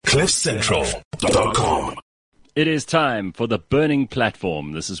CliffCentral.com. It is time for the Burning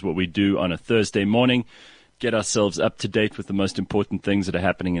Platform. This is what we do on a Thursday morning. Get ourselves up to date with the most important things that are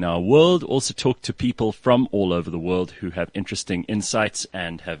happening in our world. Also talk to people from all over the world who have interesting insights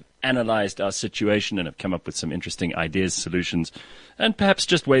and have analyzed our situation and have come up with some interesting ideas, solutions, and perhaps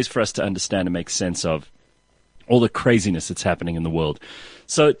just ways for us to understand and make sense of all the craziness that's happening in the world.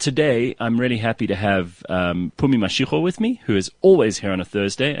 So today, I'm really happy to have Phumi Mashiko with me, who is always here on a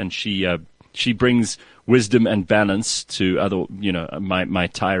Thursday, and she brings wisdom and balance to other, my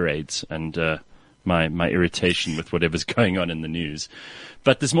tirades and my irritation with whatever's going on in the news.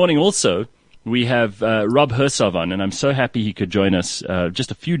 But this morning also, we have Rob Hersov on, and I'm so happy he could join us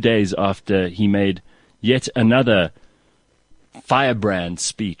just a few days after he made yet another firebrand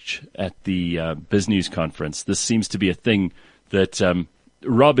speech at the BizNews conference. This seems to be a thing that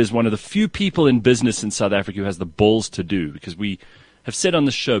Rob is one of the few people in business in South Africa who has the balls to do, because we have said on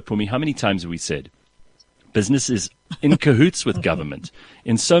the show, Phumi, how many times have we said, business is in cahoots with government.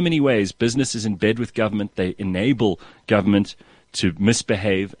 In so many ways, business is in bed with government. They enable government to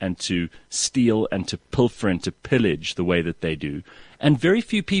misbehave and to steal and to pilfer and to pillage the way that they do. And very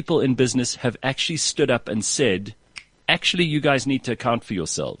few people in business have actually stood up and said, actually, you guys need to account for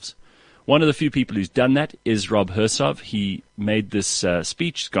yourselves. One of the few people who's done that is Rob Hersov. He made this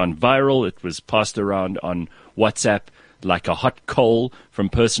speech. It's gone viral. It was passed around on WhatsApp like a hot coal from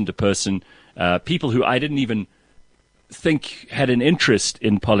person to person. People who I didn't even think had an interest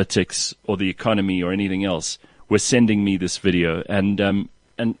in politics or the economy or anything else were sending me this video. And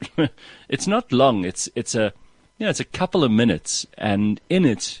it's not long. It's a couple of minutes. And in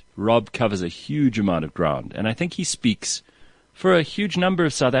it, Rob covers a huge amount of ground. And I think he speaks for a huge number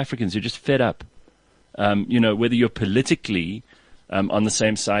of South Africans who are just fed up. Whether you're politically on the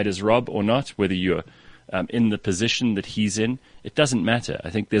same side as Rob or not, whether you're in the position that he's in, it doesn't matter. I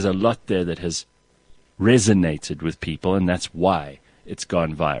think there's a lot there that has resonated with people, and that's why it's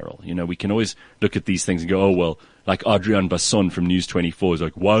gone viral. We can always look at these things and go, oh, well, like Adrian Basson from News 24 is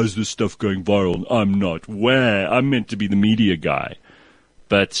like, why is this stuff going viral? I'm not. Where? I'm meant to be the media guy.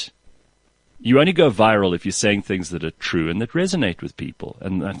 But you only go viral if you're saying things that are true and that resonate with people.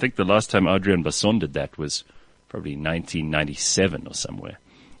 And I think the last time Adrian Basson did that was probably 1997 or somewhere.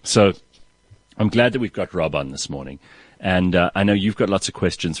 So I'm glad that we've got Rob on this morning. And I know you've got lots of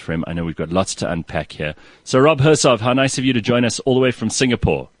questions for him. I know we've got lots to unpack here. So Rob Hersov, how nice of you to join us all the way from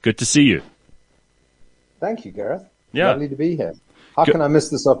Singapore. Good to see you. Thank you, Gareth. Yeah. Lovely to be here. How can I miss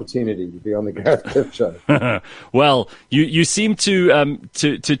this opportunity to be on the Gareth Cliff Show? Well, you seem to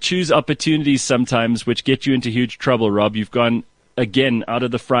choose opportunities sometimes which get you into huge trouble, Rob. You've gone, again, out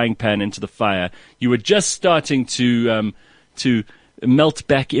of the frying pan into the fire. You were just starting to melt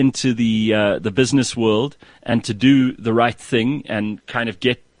back into the business world and to do the right thing and kind of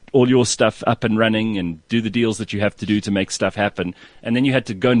get all your stuff up and running and do the deals that you have to do to make stuff happen. And then you had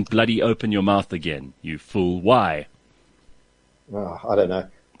to go and bloody open your mouth again. You fool. Why? Oh, I don't know.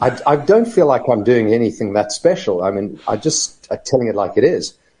 I don't feel like I'm doing anything that special. I mean, I'm telling it like it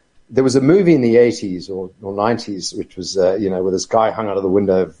is. There was a movie in the 80s or 90s, which was, where this guy hung out of the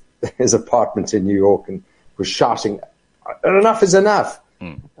window of his apartment in New York and was shouting, enough is enough.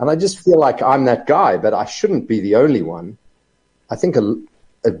 And I just feel like I'm that guy, but I shouldn't be the only one. I think a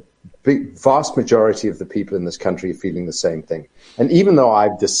vast majority of the people in this country are feeling the same thing. And even though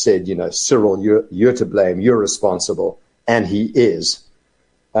I've just said, Cyril, you're to blame, you're responsible, and he is,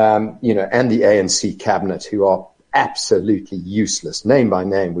 and the ANC cabinet, who are absolutely useless. Name by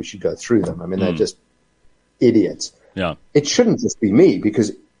name, we should go through them. I mean, they're just idiots. Yeah. It shouldn't just be me,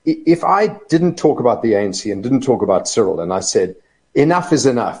 because if I didn't talk about the ANC and didn't talk about Cyril, and I said, enough is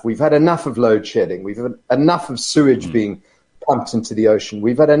enough. We've had enough of load shedding. We've had enough of sewage being pumped into the ocean.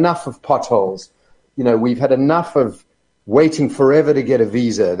 We've had enough of potholes. We've had enough of waiting forever to get a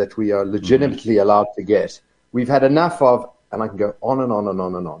visa that we are legitimately allowed to get. We've had enough of, and I can go on and on and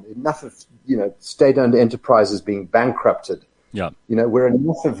on and on, enough of, state-owned enterprises being bankrupted. Yeah. We're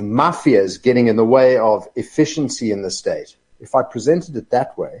enough of mafias getting in the way of efficiency in the state. If I presented it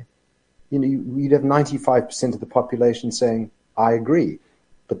that way, you'd have 95% of the population saying, I agree.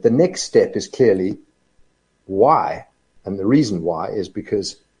 But the next step is clearly why. And the reason why is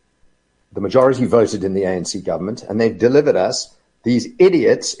because the majority voted in the ANC government, and they've delivered us these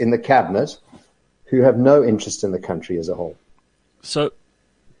idiots in the cabinet who have no interest in the country as a whole. So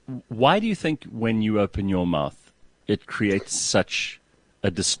why do you think when you open your mouth, it creates such a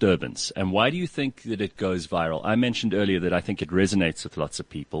disturbance? And why do you think that it goes viral? I mentioned earlier that I think it resonates with lots of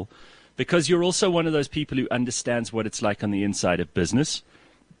people because you're also one of those people who understands what it's like on the inside of business.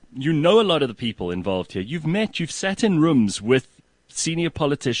 You know a lot of the people involved here. You've sat in rooms with senior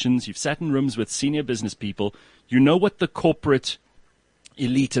politicians, you've sat in rooms with senior business people, you know what the corporate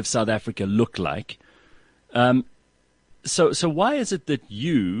elite of South Africa look like. So why is it that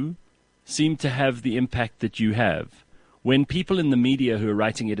you seem to have the impact that you have when people in the media who are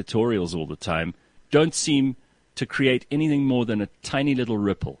writing editorials all the time don't seem to create anything more than a tiny little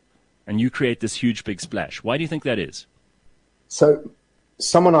ripple, and you create this huge big splash? Why do you think that is? So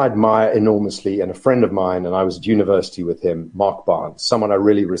someone I admire enormously, and a friend of mine, and I was at university with him, Mark Barnes, someone I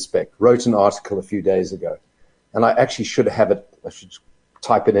really respect, wrote an article a few days ago, and I actually should have it. I should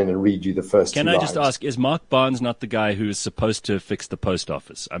type it in and read you the first two lines. Can I just ask, is Mark Barnes not the guy who is supposed to fix the post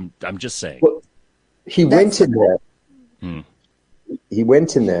office? I'm just saying. Well, he went in there. He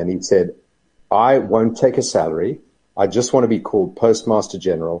went in there and he said, I won't take a salary. I just want to be called Postmaster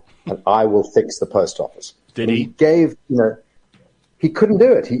General, and I will fix the post office. Did he? He gave, he couldn't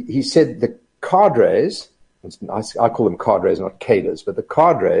do it. He said the cadres, I call them cadres, not cadres, but the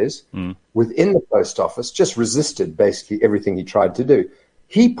cadres within the post office just resisted basically everything he tried to do.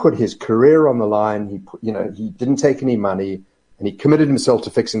 He put his career on the line. He didn't take any money, and he committed himself to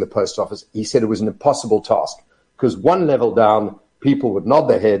fixing the post office. He said it was an impossible task because one level down, people would nod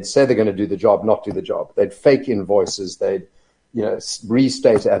their heads, say they're going to do the job, not do the job. They'd fake invoices. They'd,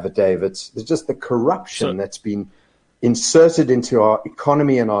 restate affidavits. There's just the corruption that's been inserted into our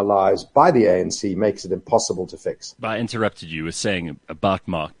economy and our lives by the ANC makes it impossible to fix. I interrupted you. You were saying about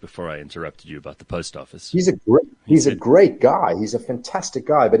Mark before I interrupted you about the post office. He's a great guy. He's a fantastic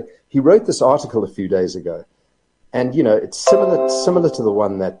guy. But he wrote this article a few days ago, and it's similar to the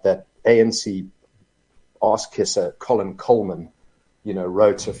one that ANC arse kisser Colin Coleman,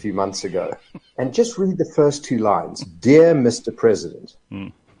 wrote a few months ago. And just read the first two lines. Dear Mr. President.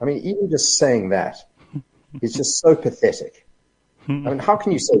 I mean, even just saying that is just so pathetic. I mean, how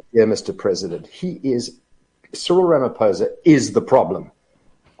can you say, dear Mr. President? Cyril Ramaphosa is the problem.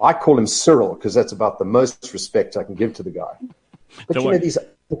 I call him Cyril because that's about the most respect I can give to the guy. But these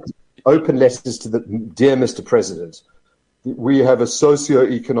open letters to the dear Mr. President, we have a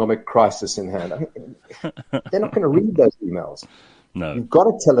socio-economic crisis in hand. I mean, they're not going to read those emails. No. You've got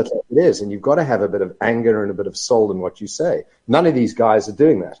to tell it like it is, and you've got to have a bit of anger and a bit of soul in what you say. None of these guys are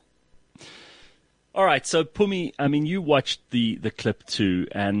doing that. All right, so Pumi, I mean, you watched the clip too,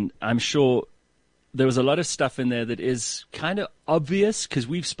 and I'm sure there was a lot of stuff in there that is kind of obvious because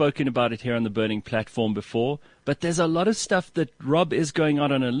we've spoken about it here on the Burning Platform before, but there's a lot of stuff that Rob is going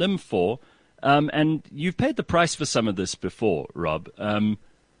out on a limb for, and you've paid the price for some of this before, Rob.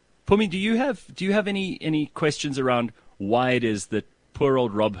 Pumi, do you have any questions around why it is that poor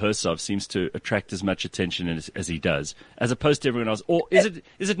old Rob Hersov seems to attract as much attention as he does, as opposed to everyone else? Or is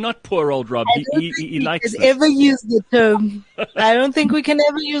it not poor old Rob? He likes this. Ever use the term? I don't think we can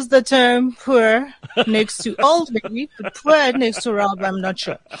ever use the term poor next to old, maybe, but poor next to Rob, I'm not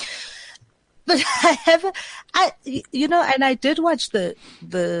sure. But and I did watch the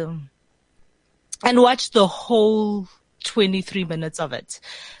whole 23 minutes of it,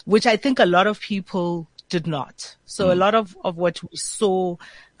 which I think a lot of people did not. So a lot of what we saw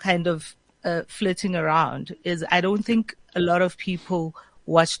kind of flitting around is I don't think a lot of people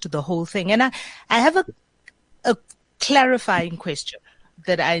watched the whole thing. And I have a clarifying question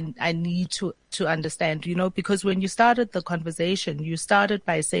that I need to understand, because when you started the conversation, you started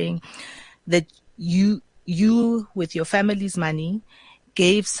by saying that you with your family's money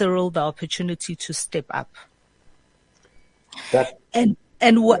gave Cyril the opportunity to step up.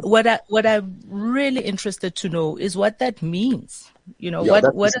 And what I'm really interested to know is what that means. What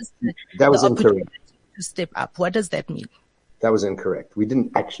is the opportunity to step up? What does that mean? That was incorrect. We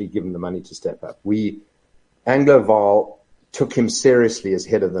didn't actually give him the money to step up. Anglo-Val took him seriously as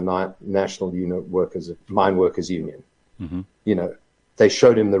head of the National Mine Workers Union. Mm-hmm. They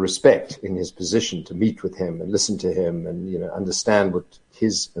showed him the respect in his position to meet with him and listen to him and, understand what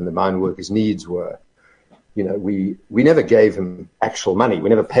his and the mine workers' needs were. We never gave him actual money. We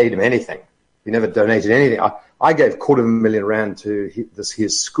never paid him anything. We never donated anything. I gave R250,000 rand to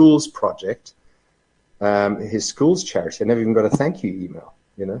his schools project, his schools charity. I never even got a thank you email.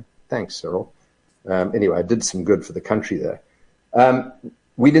 Thanks, Cyril. Anyway, I did some good for the country there.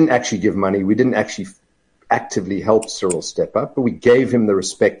 We didn't actually give money. We didn't actually actively help Cyril step up, but we gave him the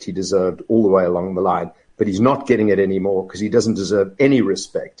respect he deserved all the way along the line. But he's not getting it anymore because he doesn't deserve any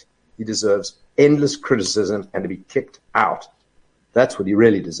respect. He deserves endless criticism and to be kicked out. That's what he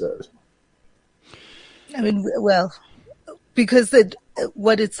really deserves. I mean, well, because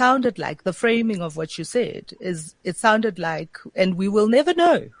what it sounded like, the framing of what you said, is it sounded like, and we will never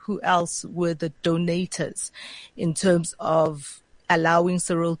know who else were the donators in terms of allowing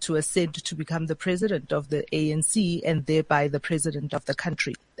Cyril to ascend to become the president of the ANC and thereby the president of the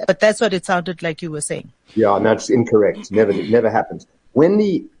country. But that's what it sounded like you were saying. Yeah, no, it's incorrect. Never happened.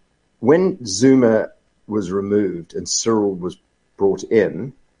 When Zuma was removed and Cyril was brought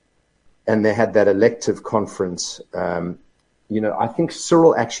in, and they had that elective conference, I think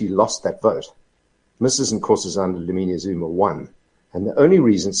Cyril actually lost that vote. Mrs. Nkosazana Dlamini-Zuma won. And the only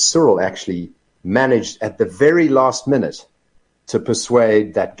reason Cyril actually managed at the very last minute to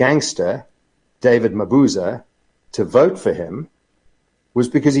persuade that gangster, David Mabuza, to vote for him was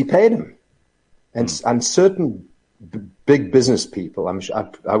because he paid him. And certain big business people,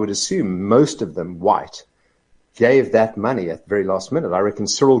 I would assume most of them white, gave that money at the very last minute. I reckon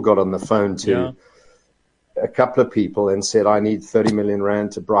Cyril got on the phone to a couple of people and said, I need 30 million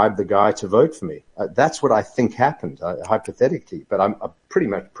rand to bribe the guy to vote for me. That's what I think happened, hypothetically, but I'm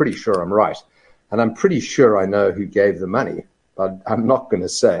pretty sure I'm right. And I'm pretty sure I know who gave the money, but I'm not going to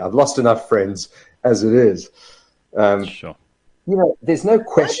say. I've lost enough friends as it is. Sure. There's no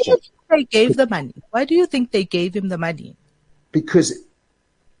question. Why do you think they gave the money? Why do you think they gave him the money? Because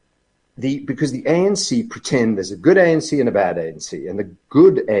the ANC pretend there's a good ANC and a bad ANC, and the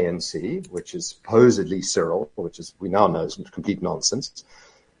good ANC, which is supposedly Cyril, which is we now know is complete nonsense,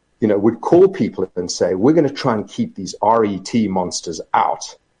 would call people and say, we're going to try and keep these RET monsters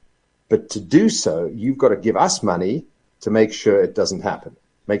out. But to do so, you've got to give us money to make sure it doesn't happen.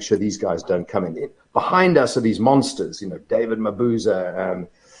 Make sure these guys don't come in. Behind us are these monsters, David Mabuza,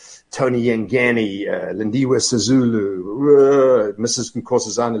 Tony Yengeni, Lindiwe Sisulu, Mrs.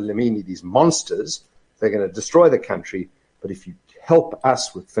 Nkosazana Dlamini, these monsters. They're going to destroy the country. But if you help us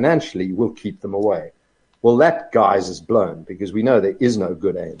financially, we'll keep them away. Well, that guise is blown because we know there is no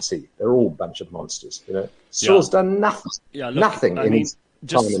good ANC. They're all a bunch of monsters. Cyril's done nothing. Nothing in his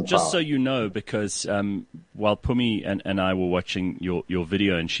Just so you know, because while Pumi and I were watching your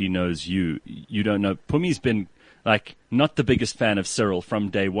video and she knows you don't know, Pumi's been not the biggest fan of Cyril from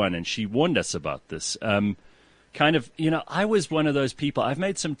day one, and she warned us about this. I was one of those people. I've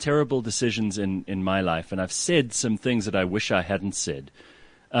made some terrible decisions in my life, and I've said some things that I wish I hadn't said.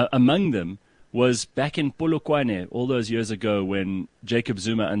 Among them was back in Polokwane all those years ago when Jacob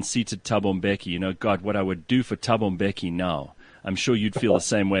Zuma unseated Thabo Mbeki. God, what I would do for Thabo Mbeki now. I'm sure you'd feel the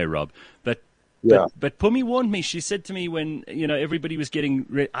same way, Rob. But Pumi warned me. She said to me when, everybody was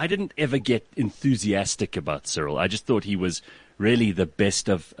getting I didn't ever get enthusiastic about Cyril. I just thought he was really the best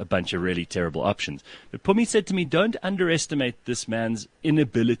of a bunch of really terrible options. But Pumi said to me, don't underestimate this man's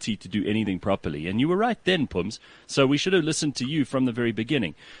inability to do anything properly. And you were right then, Pums. So we should have listened to you from the very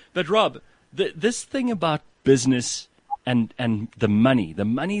beginning. But Rob, this thing about business and the money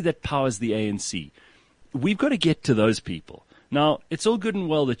that powers the ANC, we've got to get to those people. Now, it's all good and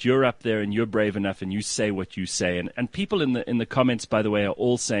well that you're up there and you're brave enough and you say what you say. And people in the comments, by the way, are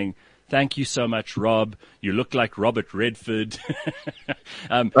all saying, thank you so much, Rob. You look like Robert Redford.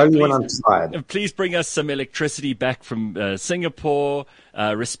 Only when I'm tired. Please bring us some electricity back from Singapore.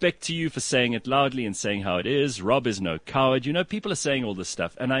 Respect to you for saying it loudly and saying how it is. Rob is no coward. People are saying all this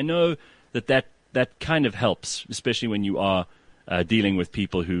stuff. And I know that kind of helps, especially when you are dealing with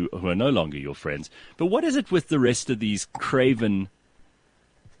people who are no longer your friends. But what is it with the rest of these craven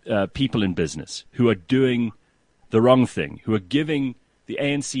people in business who are doing the wrong thing, who are giving the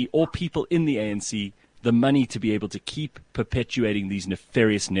ANC or people in the ANC the money to be able to keep perpetuating these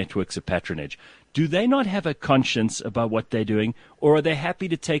nefarious networks of patronage? Do they not have a conscience about what they're doing, or are they happy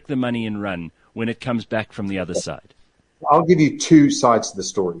to take the money and run when it comes back from the other side? I'll give you two sides to the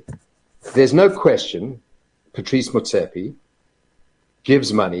story. There's no question Patrice Motsepe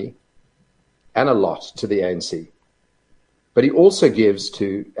gives money and a lot to the ANC, but he also gives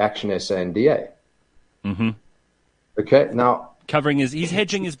to Action SA and DA. Mm-hmm. Okay, now he's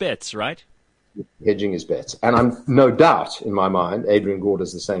hedging his bets, right? Hedging his bets, and I'm no doubt in my mind, Adrian Gore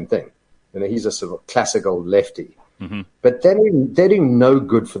does the same thing. He's a sort of classic old lefty, but they're doing no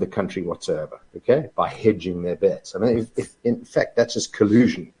good for the country whatsoever. Okay, by hedging their bets. I mean, if in fact that's just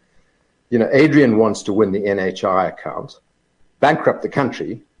collusion. Adrian wants to win the NHI account, bankrupt the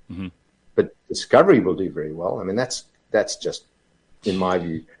country, but Discovery will do very well. I mean, that's just, in my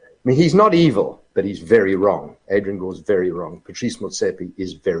view. I mean, he's not evil, but he's very wrong. Adrian Gore's very wrong. Patrice Motsepe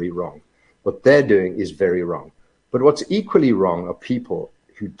is very wrong. What they're doing is very wrong. But what's equally wrong are people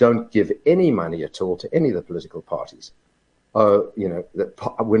who don't give any money at all to any of the political parties.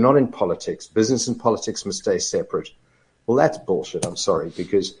 We're not in politics. Business and politics must stay separate. Well, that's bullshit. I'm sorry,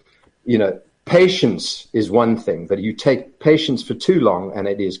 because, patience is one thing, but you take patience for too long and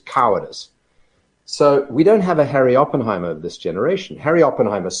it is cowardice. So we don't have a Harry Oppenheimer of this generation. Harry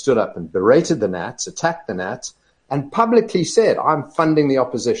Oppenheimer stood up and berated the Nats, attacked the Nats, and publicly said, I'm funding the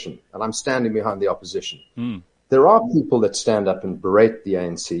opposition and I'm standing behind the opposition. There are people that stand up and berate the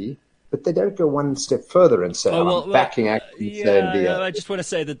ANC, but they don't go one step further and say, I'm backing actions. I just want to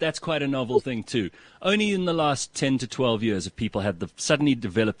say that that's quite a novel thing too. Only in the last 10 to 12 years have people had suddenly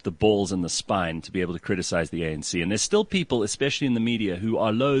developed the balls and the spine to be able to criticize the ANC. And there's still people, especially in the media, who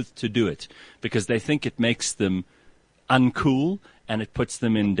are loath to do it because they think it makes them uncool and it puts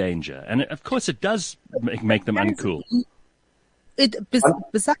them in danger. And of course it does make them uncool.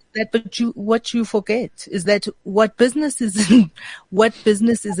 Besides that, but what you forget is that what business is in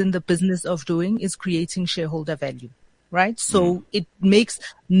the business of doing is creating shareholder value, right? So it makes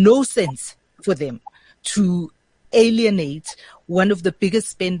no sense for them to alienate one of the biggest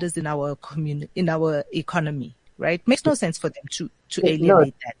spenders in our economy, right? Makes no sense for them to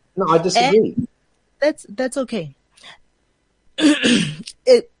alienate that. No, I disagree. And that's okay.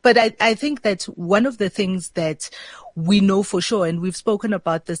 But I think that one of the things that we know for sure, and we've spoken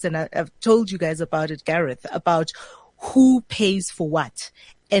about this, and I've told you guys about it, Gareth, about who pays for what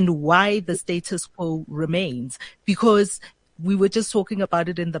and why the status quo remains, because we were just talking about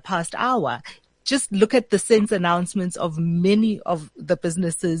it in the past hour. Just look at the SENS announcements of many of the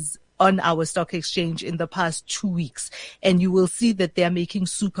businesses on our stock exchange in the past 2 weeks, and you will see that they're making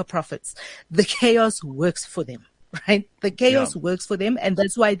super profits. The chaos works for them. Right? The chaos works for them, and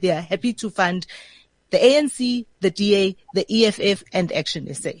that's why they are happy to fund the ANC, the DA, the EFF, and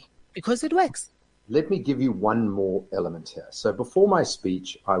Action SA, because it works. Let me give you one more element here. So before my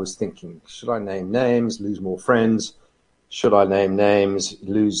speech, I was thinking, should I name names, lose more friends? Should I name names,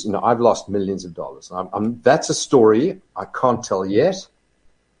 lose? I've lost millions of dollars. That's a story I can't tell yet,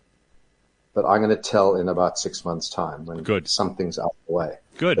 but I'm going to tell in about 6 months' time when something's out of the way.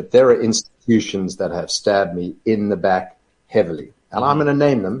 Good. But there are institutions that have stabbed me in the back heavily. And I'm going to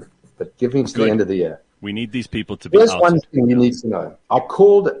name them, but give me to the end of the year. We need these people to be Here's outed. one thing you need to know. I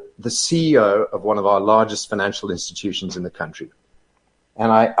called the CEO of one of our largest financial institutions in the country.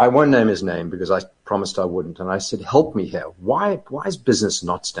 And I won't name his name because I promised I wouldn't. And I said, help me here. Why is business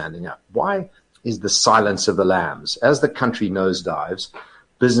not standing up? Why is the silence of the lambs? As the country nosedives,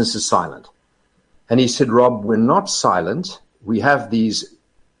 business is silent. And he said, Rob, we're not silent. We have these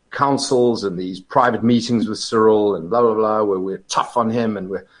councils and these private meetings with Cyril and blah, blah, blah, where we're tough on him.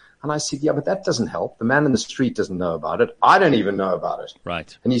 And I said, yeah, but that doesn't help. The man in the street doesn't know about it. I don't even know about it.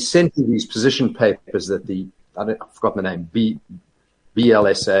 Right. And he sent me these position papers that I've forgotten the name,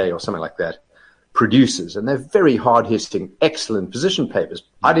 BLSA or something like that, produces. And they're very hard-hitting, excellent position papers.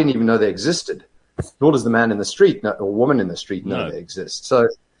 I didn't even know they existed. Nor does the man in the street or woman in the street know they exist. So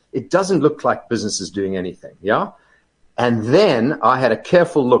it doesn't look like business is doing anything. Yeah. And then I had a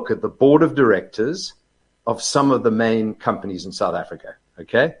careful look at the board of directors of some of the main companies in South Africa.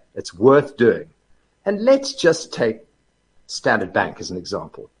 Okay. It's worth doing. And let's just take Standard Bank as an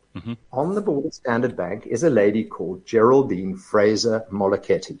example. Mm-hmm. On the board of Standard Bank is a lady called Geraldine Fraser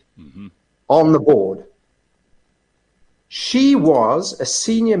Moleketi. Mm-hmm. On the board. She was a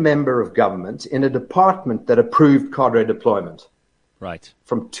senior member of government in a department that approved cadre deployment. Right.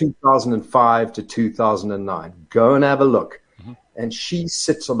 From 2005 to 2009. Go and have a look. Mm-hmm. And she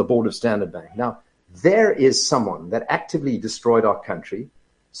sits on the board of Standard Bank. Now, there is someone that actively destroyed our country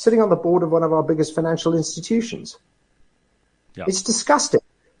sitting on the board of one of our biggest financial institutions. Yeah. It's disgusting.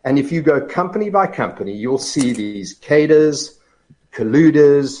 And if you go company by company, you'll see these cadres,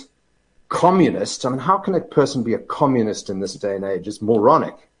 colluders, communists. I mean, how can a person be a communist in this day and age? It's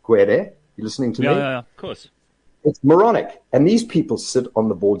moronic. Gwede, you listening to me? Yeah, of course. It's moronic. And these people sit on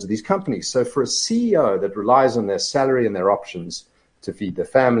the boards of these companies. So for a CEO that relies on their salary and their options to feed their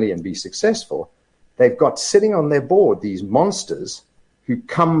family and be successful, they've got sitting on their board these monsters who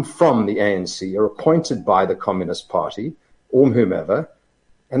come from the ANC, are appointed by the Communist Party or whomever,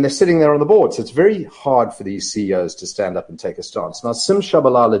 and they're sitting there on the board. So it's very hard for these CEOs to stand up and take a stance. Now, Sim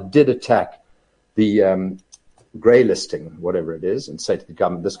Shabalala did attack the grey listing, whatever it is, and say to the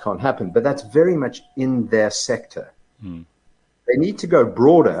government, this can't happen. But that's very much in their sector. Hmm. They need to go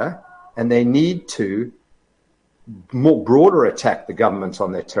broader, and they need to more broader attack the government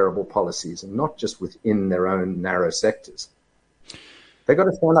on their terrible policies and not just within their own narrow sectors. They got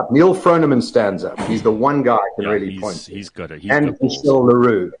to stand up. Neil Froneman stands up. He's the one guy I can really point to. He's got it. And Michelle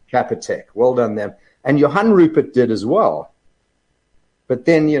Leroux, Capitec. Well done them. And Johan Rupert did as well. But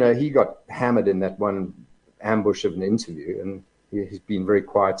then, he got hammered in that one ambush of an interview, and he's been very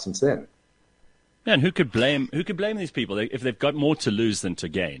quiet since then. Yeah, and who could blame these people if they've got more to lose than to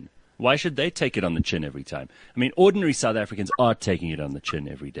gain? Why should they take it on the chin every time? I mean, ordinary South Africans are taking it on the chin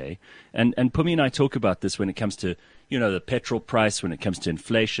every day. And Pumi and I talk about this when it comes to, the petrol price, when it comes to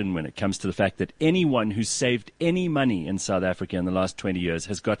inflation, when it comes to the fact that anyone who's saved any money in South Africa in the last 20 years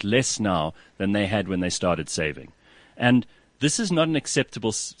has got less now than they had when they started saving. And this is not an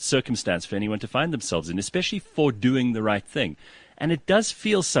acceptable circumstance for anyone to find themselves in, especially for doing the right thing. And it does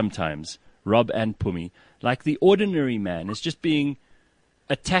feel sometimes, Rob and Pumi, like the ordinary man is just being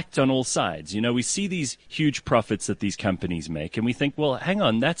attacked on all sides. We see these huge profits that these companies make, and we think, well, hang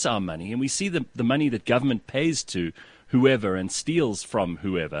on, that's our money. And we see the money that government pays to whoever and steals from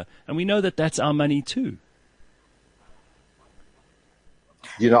whoever, and we know that that's our money too.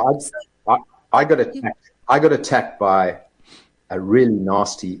 I got attacked by a really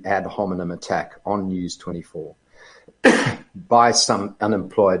nasty ad hominem attack on News 24 by some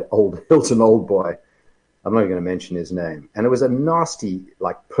unemployed Hilton old boy. I'm not even going to mention his name. And it was a nasty,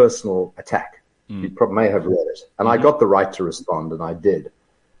 personal attack. You probably may have read it. And I got the right to respond, and I did.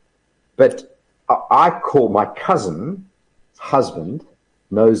 But I called my cousin's husband,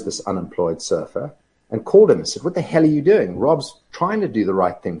 knows this unemployed surfer, and called him and said, what the hell are you doing? Rob's trying to do the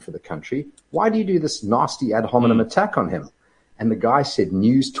right thing for the country. Why do you do this nasty ad hominem attack on him? And the guy said,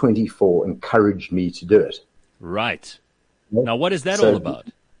 News 24 encouraged me to do it. Right. Now, what is that all about?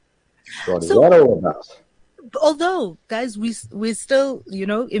 What is that all about? Although, guys, we're still,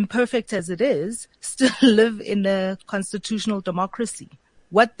 imperfect as it is, still live in a constitutional democracy.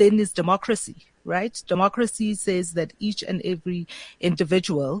 What then is democracy, right? Democracy says that each and every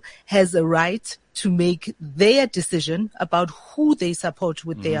individual has a right to make their decision about who they support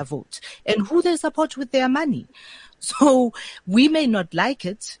with their vote and who they support with their money. So we may not like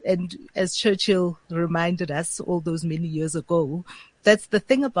it. And as Churchill reminded us all those many years ago, that's the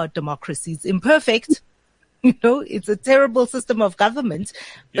thing about democracy. It's imperfect. It's a terrible system of government,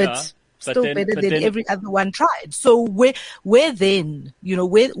 but still better than every other one tried. So where then,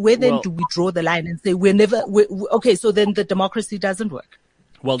 where then do we draw the line and say okay, so then the democracy doesn't work?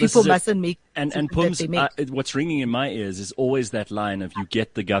 Well, people mustn't make and Pums, what's ringing in my ears is always that line of you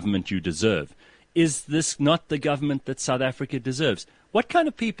get the government you deserve. Is this not the government that South Africa deserves? What kind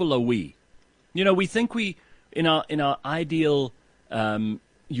of people are we? We think in our ideal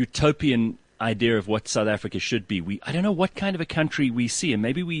utopian idea of what South Africa should be. I don't know what kind of a country we see, and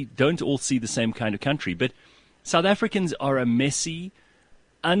maybe we don't all see the same kind of country, but South Africans are a messy,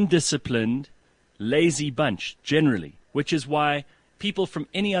 undisciplined, lazy bunch, generally, which is why people from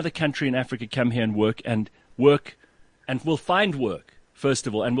any other country in Africa come here and work and will find work, first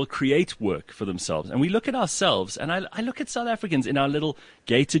of all, and will create work for themselves. And we look at ourselves, and I look at South Africans in our little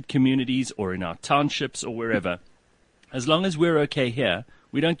gated communities or in our townships or wherever. As long as we're okay here,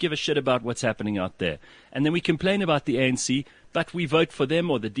 we don't give a shit about what's happening out there. And then we complain about the ANC, but we vote for them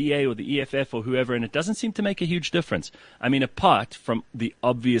or the DA or the EFF or whoever, and it doesn't seem to make a huge difference. I mean, apart from the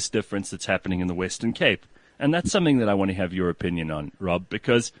obvious difference that's happening in the Western Cape. And that's something that I want to have your opinion on, Rob,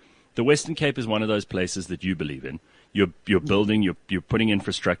 because the Western Cape is one of those places that you believe in. You're building, you're putting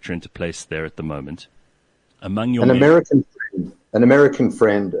infrastructure into place there at the moment. Among your an American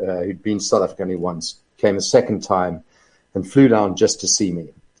friend who'd been to South Africa only once came a second time and flew down just to see me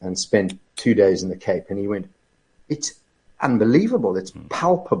and spent 2 days in the Cape. And he went, it's unbelievable. It's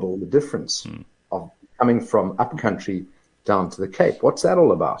palpable, the difference of coming from upcountry down to the Cape. What's that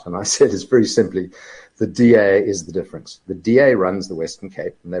all about? And I said, it's very simply, the DA is the difference. The DA runs the Western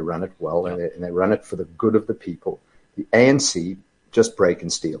Cape, and they run it well, and they run it for the good of the people. The ANC just break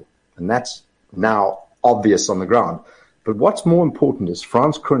and steal. And that's now obvious on the ground. But what's more important is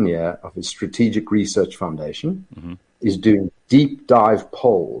Frans Cronje of his Strategic Research Foundation is doing deep dive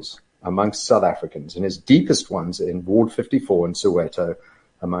polls amongst South Africans, and his deepest ones in Ward 54 in Soweto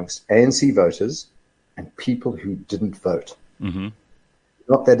amongst ANC voters and people who didn't vote.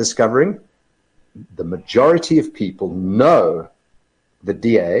 What they're discovering, the majority of people know the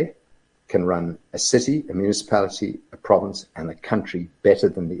DA can run a city, a municipality, a province, and a country better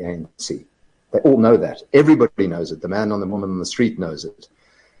than the ANC. They all know that. Everybody knows it. The man on the woman on the street knows it.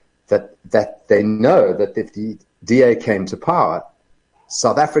 That they know that if the DA came to power,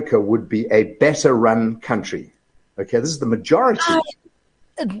 South Africa would be a better run country. Okay, this is the majority.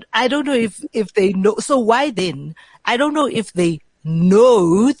 I don't know if they know. So why then? I don't know if they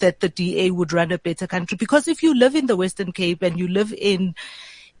know that the DA would run a better country, because if you live in the Western Cape and you live in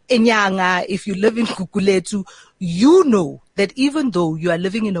Enyanga, if you live in Kukuletu, you know that even though you are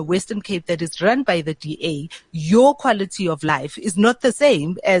living in a Western Cape that is run by the DA, your quality of life is not the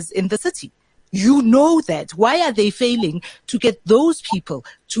same as in the city. You know that. Why are they failing to get those people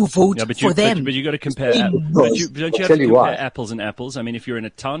to vote for them? But you got to compare. Don't you have to compare apples and apples? I mean, if you're in a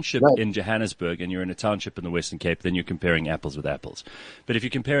township in Johannesburg and you're in a township in the Western Cape, then you're comparing apples with apples. But if you're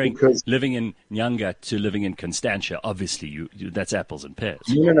comparing living in Nyanga to living in Constantia, obviously that's apples and pears.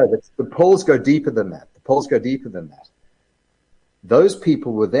 No. The polls go deeper than that. Those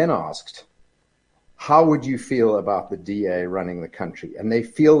people were then asked, how would you feel about the DA running the country? And they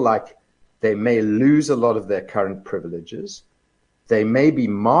feel like they may lose a lot of their current privileges. They may be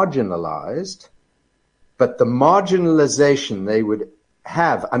marginalized, but the marginalization they would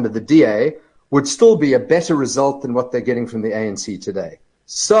have under the DA would still be a better result than what they're getting from the ANC today.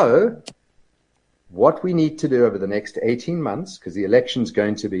 So what we need to do over the next 18 months, because the election's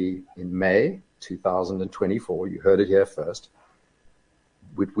going to be in May 2024, you heard it here first,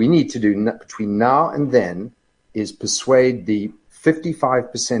 what we need to do between now and then is persuade the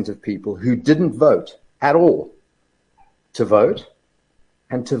 55% of people who didn't vote at all to vote,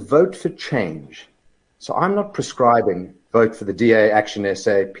 and to vote for change. So I'm not prescribing vote for the DA, Action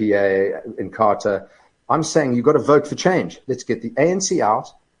SA, PA, Inkatha. I'm saying you've got to vote for change. Let's get the ANC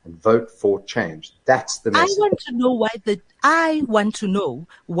out and vote for change. That's the message. I want to know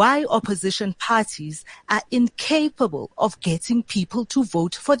why opposition parties are incapable of getting people to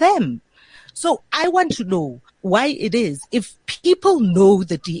vote for them. So I want to know why it is. If people know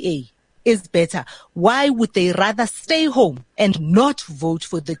the DA is better, why would they rather stay home and not vote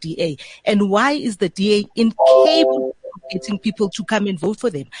for the DA? And why is the DA incapable of getting people to come and vote for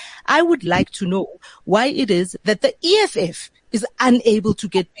them? I would like to know why it is that the EFF is unable to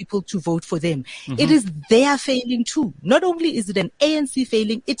get people to vote for them. Mm-hmm. It is their failing too. Not only is it an ANC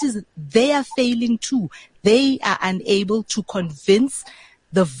failing, it is their failing too. They are unable to convince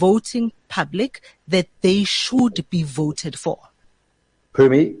the voting public that they should be voted for.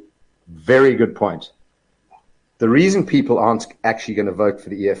 Pumi, very good point. The reason people aren't actually going to vote for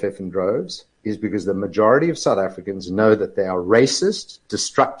the EFF in droves is because the majority of South Africans know that they are racist,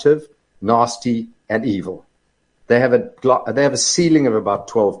 destructive, nasty, and evil. They have a ceiling of about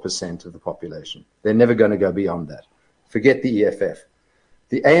 12% of the population. They're never going to go beyond that. Forget the EFF.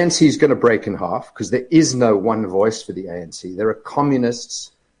 The ANC is going to break in half because there is no one voice for the ANC. There are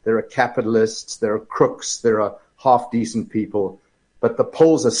communists, there are capitalists, there are crooks, there are half-decent people, but the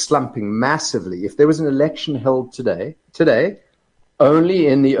polls are slumping massively. If there was an election held today, only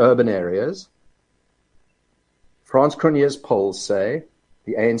in the urban areas, Frans Cronje's polls say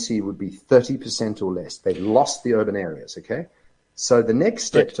the ANC would be 30% or less. They've lost the urban areas, okay? So the next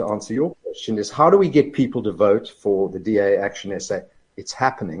step to answer your question is, how do we get people to vote for the DA, Action SA? It's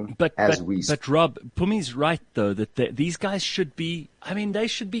happening as we speak. But Rob, Pumi's right, though, that these guys should be, they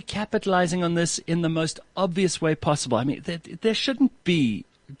should be capitalizing on this in the most obvious way possible. I mean, there shouldn't be,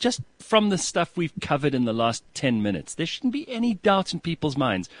 just from the stuff we've covered in the last 10 minutes, there shouldn't be any doubt in people's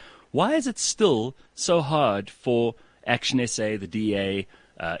minds. Why is it still so hard for Action SA, the DA,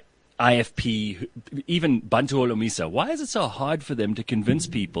 IFP, even Bantu Holomisa? Why is it so hard for them to convince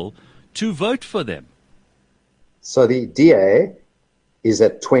people to vote for them? So the DA is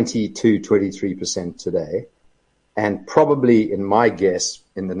at 23% today, and probably, in my guess,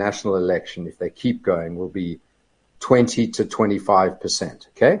 in the national election, if they keep going, will be 20 to 25%,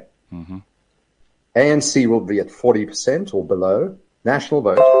 okay? Mm-hmm. ANC will be at 40% or below, national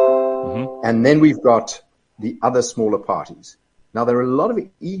vote, mm-hmm. And then we've got the other smaller parties. Now, there are a lot of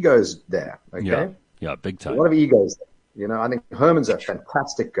egos there, okay? Yeah, big time. A lot of egos there. You know, I think Herman's a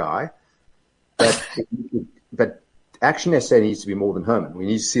fantastic guy, but Action SA needs to be more than Herman. We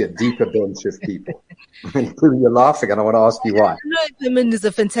need to see a deeper bench of people. You're laughing, and I want to ask you why. No, Herman is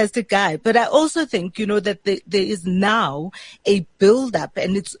a fantastic guy, but I also think, that there is now a build-up,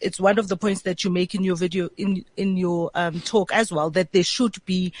 and it's one of the points that you make in your video, in your talk as well, that there should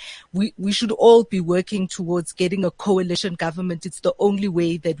be, we should all be working towards getting a coalition government. It's the only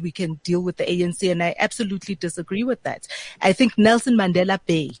way that we can deal with the ANC, and I absolutely disagree with that. I think Nelson Mandela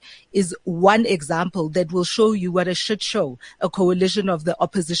Bay is one example that will show you what a shit show a coalition of the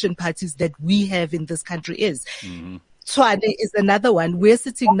opposition parties that we have in this country is. Mm-hmm. Tshwane is another one. We're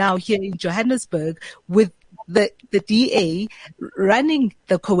sitting now here in Johannesburg with the DA running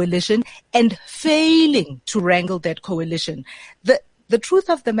the coalition and failing to wrangle that coalition. The truth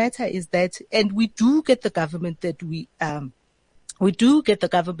of the matter is that, and we do get the government that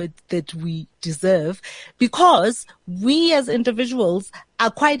we deserve, because we as individuals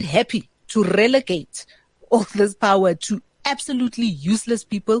are quite happy to relegate all this power to absolutely useless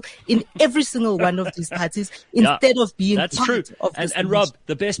people in every single one of these parties instead of being that's part true. of this. And Rob,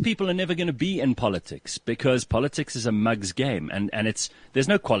 the best people are never going to be in politics because politics is a mug's game, and there's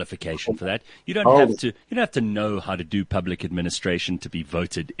no qualification for that. You don't have to know how to do public administration to be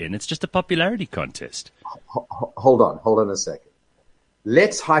voted in. It's just a popularity contest. Hold on a second.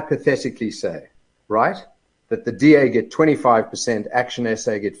 Let's hypothetically say, right, that the DA get 25%, Action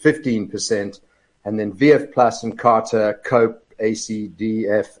SA get 15%, and then VF Plus and Carter, COPE,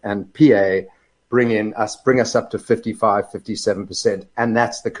 ACDF, and PA bring us up to 55, 57%, and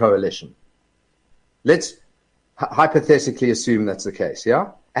that's the coalition. Let's hypothetically assume that's the case,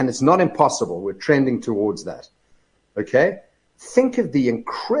 yeah? And it's not impossible. We're trending towards that, okay? Think of the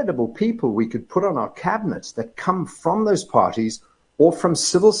incredible people we could put on our cabinets that come from those parties or from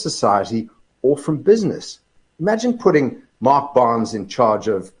civil society or from business. Imagine putting Mark Barnes in charge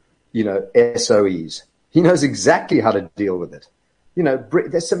of, SOEs. He knows exactly how to deal with it.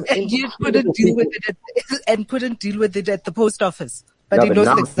 There's some. And you couldn't deal with it at the post office, but he knows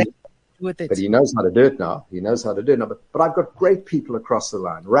exactly how to deal with it. But he knows how to do it now. But I've got great people across the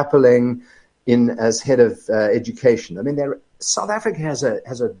line. Rappeling as head of education. I mean, South Africa has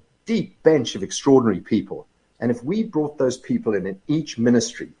a deep bench of extraordinary people. And if we brought those people in each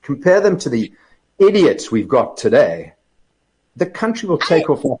ministry, compare them to the idiots we've got today, the country will take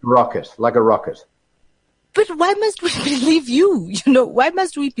off like a rocket. But why must we believe you? Why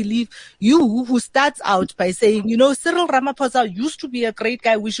must we believe you, who starts out by saying, Cyril Ramaphosa used to be a great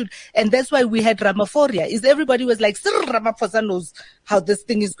guy, and that's why we had Ramaphoria, is everybody was like, Cyril Ramaphosa knows how this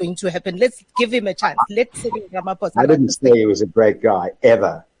thing is going to happen. Let's give him a chance. Let Cyril Ramaphosa. I didn't say he was a great guy,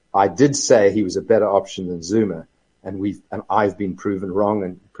 ever. I did say he was a better option than Zuma, and I've been proven wrong,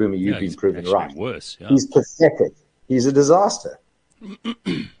 and Puma, you've been proven right. Worse. Yeah. He's pathetic. He's a disaster.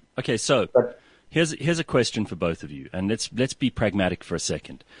 Okay, so here's a question for both of you, and let's be pragmatic for a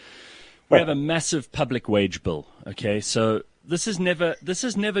second. We have a massive public wage bill. Okay, so this is never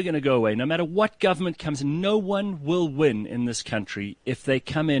going to go away. No matter what government comes in, no one will win in this country if they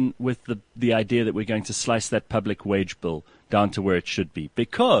come in with the idea that we're going to slice that public wage bill down to where it should be,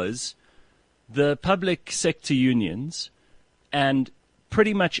 because the public sector unions and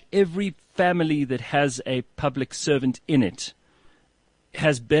pretty much every family that has a public servant in it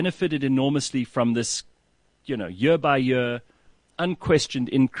has benefited enormously from this, year by year, unquestioned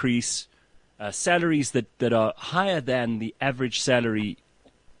increase, salaries that are higher than the average salary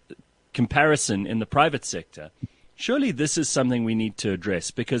comparison in the private sector. Surely this is something we need to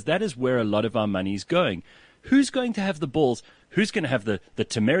address, because that is where a lot of our money is going. Who's going to have the balls? Who's going to have the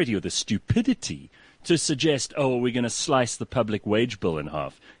temerity or the stupidity to suggest, we're going to slice the public wage bill in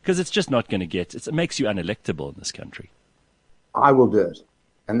half? Because it's just not going to it makes you unelectable in this country. I will do it.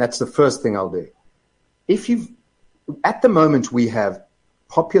 And that's the first thing I'll do. At the moment, we have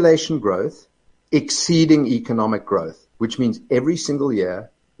population growth exceeding economic growth, which means every single year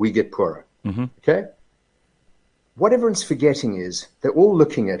we get poorer. Mm-hmm. Okay? What everyone's forgetting is they're all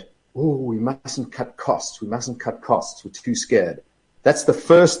looking at, we mustn't cut costs. We're too scared. That's the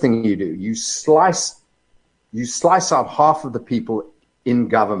first thing you do. You slice out half of the people in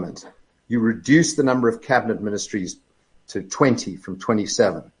government. You reduce the number of cabinet ministries to 20 from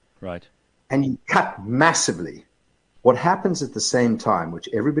 27. Right. And you cut massively. What happens at the same time, which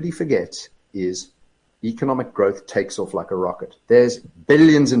everybody forgets, is economic growth takes off like a rocket. There's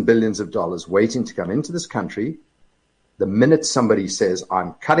billions and billions of dollars waiting to come into this country the minute somebody says,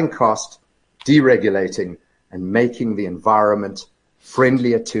 I'm cutting costs, deregulating, and making the environment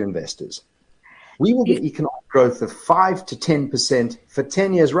friendlier to investors. We will get economic growth of 5 to 10% for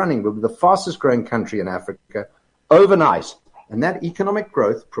 10 years running. We'll be the fastest growing country in Africa overnight. And that economic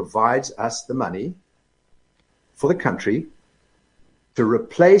growth provides us the money for the country to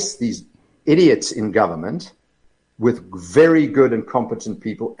replace these idiots in government with very good and competent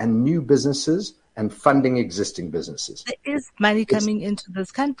people and new businesses and funding existing businesses. There is money coming into this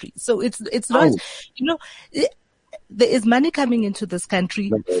country. So it's not, there is money coming into this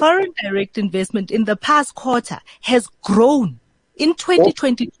country. Foreign direct investment in the past quarter has grown. In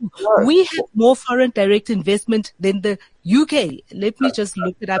 2022, we have more foreign direct investment than the UK. Let me just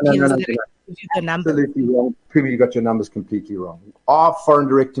look it up here so that I can give you the number. Absolutely wrong. Prima, you got your numbers completely wrong. Our foreign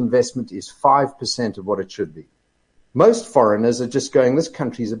direct investment is 5% of what it should be. Most foreigners are just going, this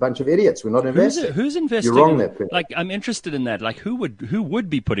country is a bunch of idiots. We're not investing. Who's investing? You're wrong there, Prima. I'm interested in that. Who would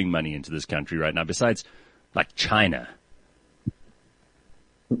be putting money into this country right now besides, China?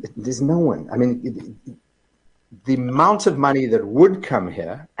 There's no one. I mean, the amount of money that would come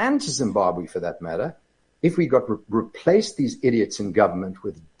here, and to Zimbabwe for that matter, if we got replaced these idiots in government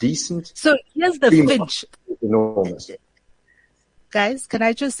with decent... So here's the pinch. Enormous. guys, can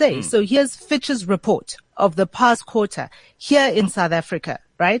I just say, so here's Fitch's report of the past quarter here in South Africa,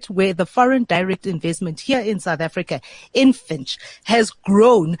 right? Where the foreign direct investment here in South Africa in Finch has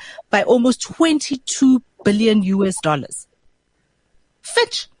grown by almost 22 billion US dollars.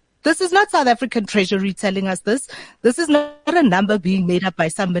 Fitch. This is not South African Treasury telling us this. This is not a number being made up by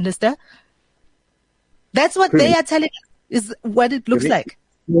some minister. That's what they are telling us is what it looks like.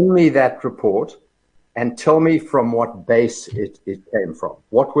 Send me that report and tell me from what base it came from.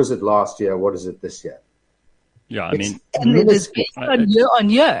 What was it last year? What is it this year? Yeah, I mean... And it is based on year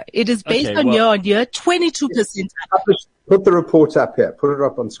on year. It is based on year on year, 22%. Put the report up here. Put it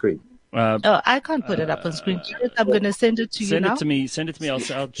up on screen. I can't put it up on screen. I'm going to send it to you now. Send it to me. I'll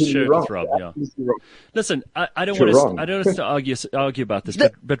share it with Rob. Yeah. Listen, I don't want us to argue about this,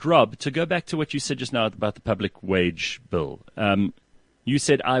 but Rob, to go back to what you said just now about the public wage bill, you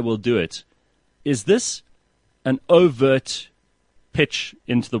said I will do it. Is this an overt pitch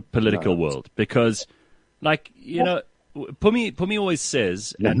into the political world? Because, Pumi always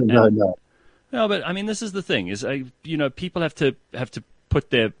says, no. No, but I mean, this is the thing: is people have to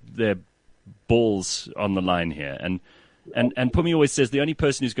put their balls on the line here, and Pumi always says the only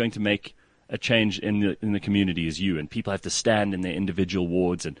person who's going to make a change in the community is you, and people have to stand in their individual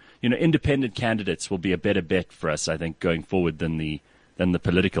wards, and independent candidates will be a better bet for us, I think, going forward than the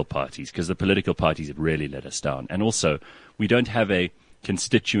political parties, because the political parties have really let us down, and also we don't have a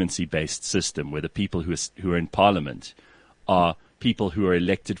constituency-based system where the people who are in parliament are people who are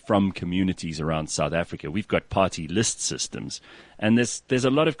elected from communities around South Africa. We've got party list systems, and there's a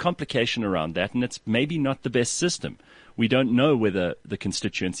lot of complication around that, and it's maybe not the best system. We don't know whether the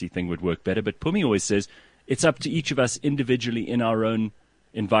constituency thing would work better, but Pumi always says it's up to each of us individually in our own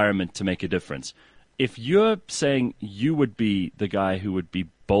environment to make a difference. If you're saying you would be the guy who would be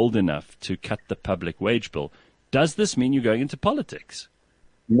bold enough to cut the public wage bill, does this mean you're going into politics?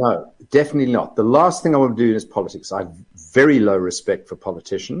 No, definitely not. The last thing I want to do is politics. I have very low respect for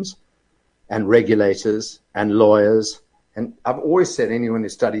politicians and regulators and lawyers. And I've always said anyone who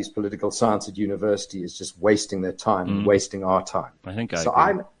studies political science at university is just wasting their time and wasting our time. I think so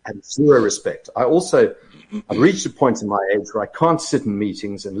I have zero respect. I've reached a point in my age where I can't sit in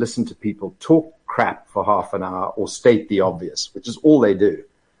meetings and listen to people talk crap for half an hour or state the obvious, which is all they do.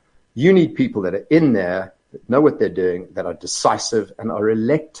 You need people that are in there, that know what they're doing, that are decisive and are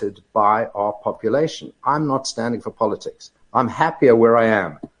elected by our population. I'm not standing for politics. I'm happier where I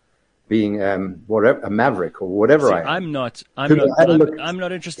am, being a maverick or whatever I am. I'm not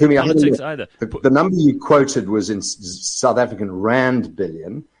interested in politics either. The number you quoted was in South African rand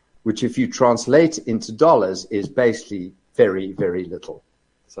billion, which if you translate into dollars is basically very, very little.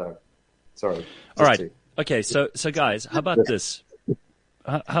 So, sorry. All right. Okay. So guys, how about this?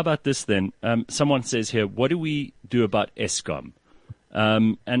 How about this then? Someone says here, what do we do about Eskom?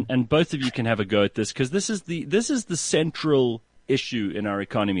 And both of you can have a go at this, because this is the central issue in our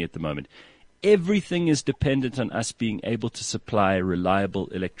economy at the moment. Everything is dependent on us being able to supply reliable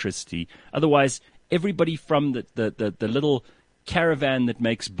electricity. Otherwise, everybody from the little caravan that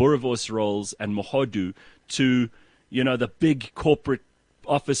makes boerewors rolls and mohodu to the big corporate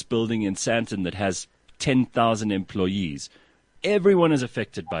office building in Sandton that has 10,000 employees. Everyone is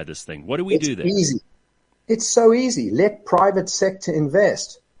affected by this thing. What do we do there? Easy. It's so easy. Let private sector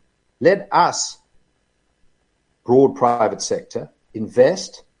invest. Let us, broad private sector,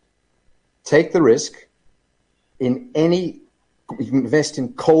 invest, take the risk you can invest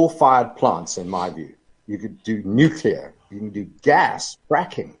in coal-fired plants, in my view. You could do nuclear. You can do gas,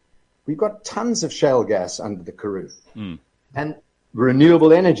 fracking. We've got tons of shale gas under the Karoo. And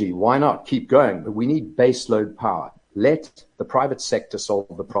renewable energy, why not? Keep going. But we need baseload power. Let the private sector solve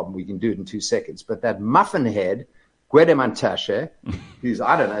the problem. We can do it in 2 seconds. But that muffin head, Gwede Mantashe, who's,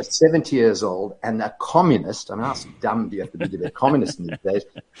 70 years old and a communist, how dumb do you have to be to be a communist in these days,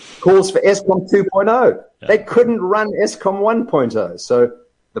 calls for Eskom 2.0. Yeah. They couldn't run Eskom 1.0. So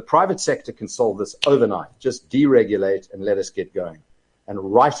the private sector can solve this overnight. Just deregulate and let us get going. And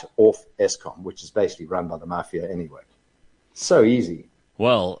write off Eskom, which is basically run by the mafia anyway. So easy.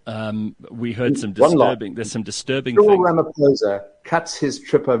 Well, we heard there's some disturbing Cyril things. Ramaphosa cuts his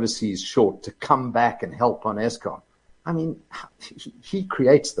trip overseas short to come back and help on Eskom. He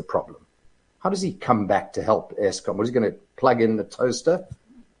creates the problem. How does he come back to help Eskom? What, is he going to plug in the toaster?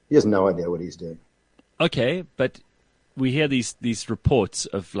 He has no idea what he's doing. Okay, but we hear these reports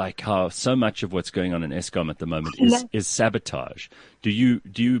of how so much of what's going on in Eskom at the moment is sabotage. Do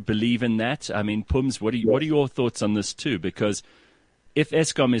you believe in that? Pums, what are your thoughts on this too? Because if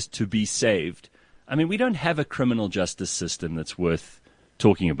Eskom is to be saved, we don't have a criminal justice system that's worth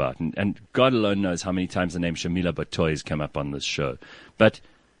talking about. And God alone knows how many times the name Shamila Batoy has come up on this show. But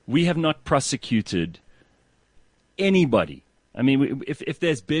we have not prosecuted anybody. I mean, if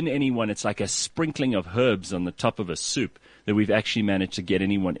there's been anyone, it's like a sprinkling of herbs on the top of a soup that we've actually managed to get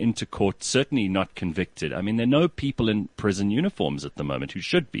anyone into court, certainly not convicted. I mean, there are no people in prison uniforms at the moment who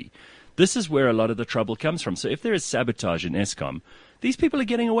should be. This is where a lot of the trouble comes from. So if there is sabotage in Eskom, these people are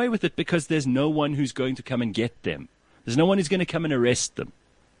getting away with it because there's no one who's going to come and get them. There's no one who's going to come and arrest them.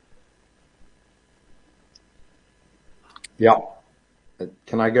 Yeah.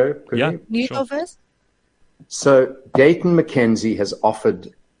 Can I go? Yeah, You sure. go first? So Gayton McKenzie has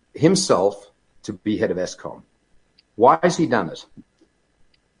offered himself to be head of Eskom. Why has he done it?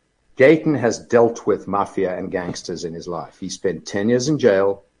 Gayton has dealt with mafia and gangsters in his life. He spent 10 years in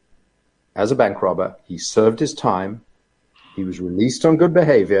jail as a bank robber. He served his time. He was released on good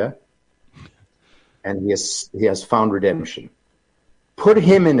behavior, and he has found redemption. Put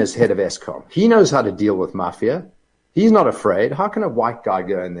him in as head of Eskom. He knows how to deal with mafia. He's not afraid. How can a white guy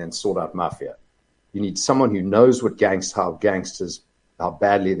go in there and sort out mafia? You need someone who knows how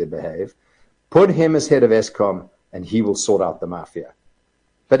badly they behave. Put him as head of Eskom, and he will sort out the mafia.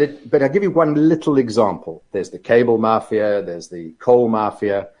 But I'll give you one little example. There's the cable mafia, there's the coal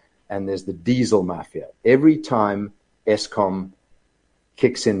mafia, and there's the diesel mafia. Every time Eskom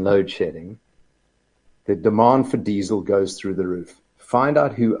kicks in load shedding, the demand for diesel goes through the roof. Find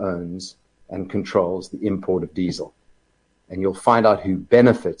out who owns and controls the import of diesel, and you'll find out who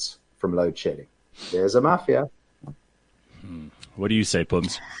benefits from load shedding. There's a mafia. What do you say,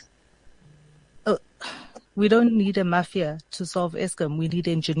 Pums? We don't need a mafia to solve Eskom. We need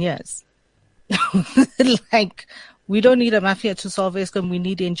engineers. We don't need a mafia to solve Eskom. We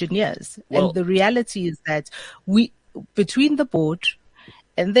need engineers. Well, and the reality is that between the board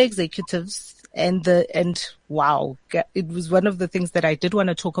and the executives it was one of the things that I did want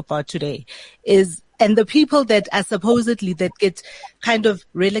to talk about today and the people that are supposedly that get kind of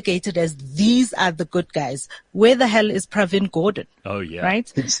relegated as these are the good guys. Where the hell is Pravin Gordhan? Oh yeah.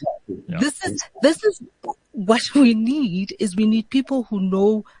 Right? Exactly. Yeah. This is what we need is we need people who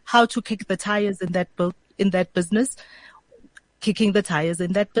know how to kick the tires in that business, kicking the tires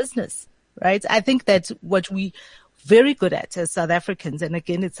in that business. Right? I think that's what we very good at as South Africans, and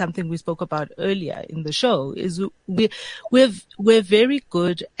again, it's something we spoke about earlier in the show, is we're very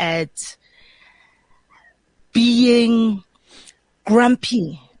good at being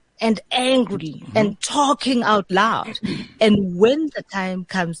grumpy and angry and talking out loud. And when the time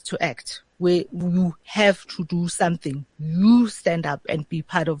comes to act, where you have to do something, you stand up and be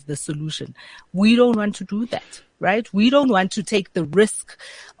part of the solution. We don't want to do that, right? We don't want to take the risk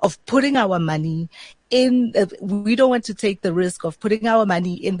of putting our money we don't want to take the risk of putting our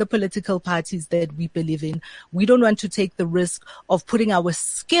money in the political parties that we believe in. We don't want to take the risk of putting our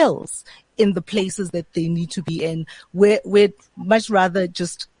skills in the places that they need to be in. We'd much rather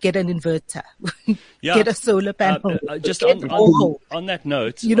just get an inverter, get a solar panel. Just on that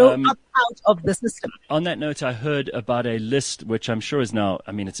note, out of the system. On that note, I heard about a list, which I'm sure is now,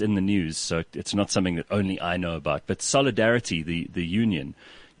 I mean, it's in the news, so it's not something that only I know about, but Solidarity, the union,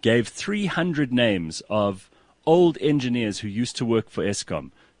 gave 300 names of old engineers who used to work for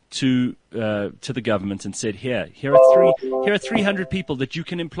Eskom to the government and said, here are 300 people that you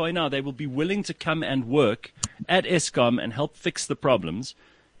can employ now. They will be willing to come and work at Eskom and help fix the problems.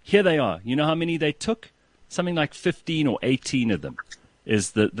 Here they are. You know how many they took? Something like 15 or 18 of them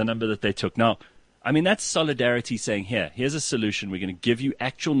is the number that they took. Now, I mean, that's Solidarity saying, here's a solution. We're going to give you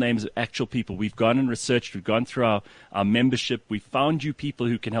actual names of actual people. We've gone and researched. We've gone through our membership. We found you people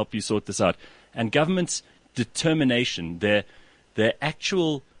who can help you sort this out. And government's determination, their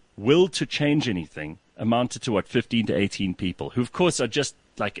actual will to change anything amounted to 15 to 18 people who, of course, are just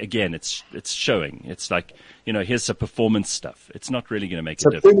like, again, it's showing. It's like, here's some performance stuff. It's not really going to make a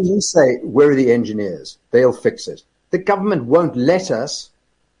difference. So when you say, where are the engineers? They'll fix it. The government won't let us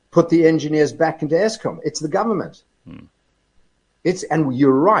put the engineers back into Eskom. It's the government. And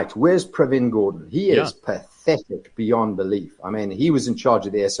you're right. Where's Pravin Gordhan? He is pathetic beyond belief. I mean, he was in charge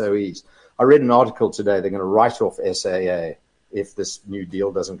of the SOEs. I read an article today. They're going to write off SAA if this new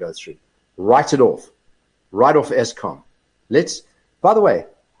deal doesn't go through. Write it off. Write off Eskom. By the way,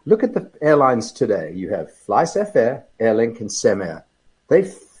 look at the airlines today. You have FlySafair, Airlink, and Semair. They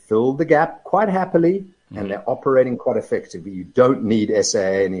filled the gap quite happily, and they're operating quite effectively. You don't need SAA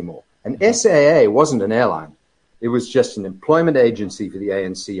anymore. And SAA wasn't an airline. It was just an employment agency for the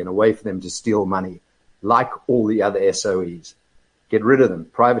ANC and a way for them to steal money, like all the other SOEs. Get rid of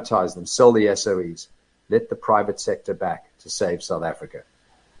them, privatize them, sell the SOEs. Let the private sector back to save South Africa.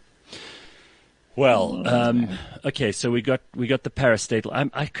 Well, okay, so we got the parastatal.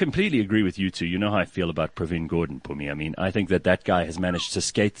 I completely agree with you two. You know how I feel about Pravin Gordhan, Pumi. I mean, I think that guy has managed to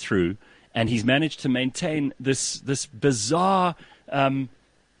skate through, and he's managed to maintain this bizarre,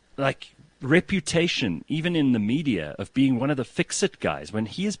 reputation, even in the media, of being one of the fix-it guys, when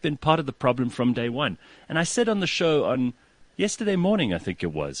he has been part of the problem from day one. And I said on the show on yesterday morning, I think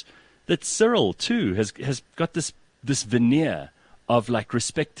it was, that Cyril too has got this veneer of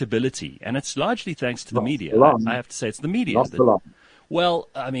respectability, and it's largely thanks to the media. I have to say it's the media. Not for long. Well,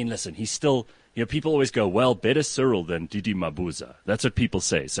 I mean, listen, he's still, people always go, well, better Cyril than Didi Mabuza. That's what people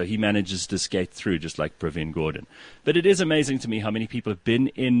say. So he manages to skate through just like Pravin Gordhan. But it is amazing to me how many people have been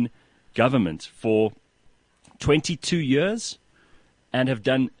in government for 22 years and have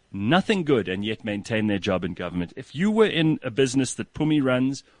done nothing good and yet maintain their job in government. If you were in a business that Pumi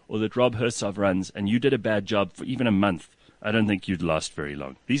runs or that Rob Hersov runs and you did a bad job for even a month, I don't think you'd last very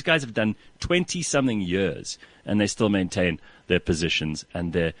long. These guys have done 20-something years, and they still maintain their positions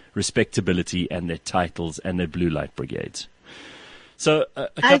and their respectability and their titles and their blue light brigades. So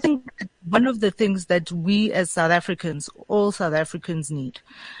I think one of the things that we as South Africans, all South Africans need,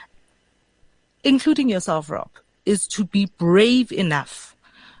 including yourself, Rob, is to be brave enough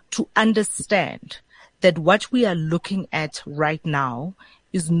to understand that what we are looking at right now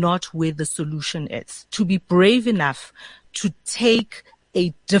is not where the solution is. To be brave enough to take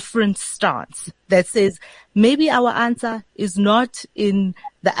a different stance that says maybe our answer is not in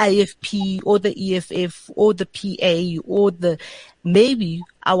the IFP or the EFF or the PA or maybe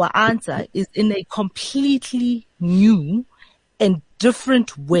our answer is in a completely new and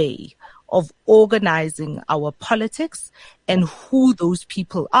different way of organizing our politics and who those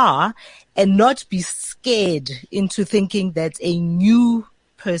people are, and not be scared into thinking that a new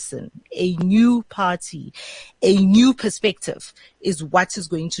person, a new party, a new perspective is what is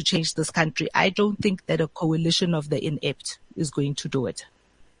going to change this country. I don't think that a coalition of the inept is going to do it.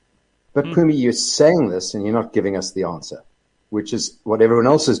 But Pumi, you're saying this and you're not giving us the answer, which is what everyone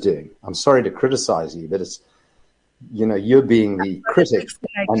else is doing. I'm sorry to criticize you, but it's, you're being the critic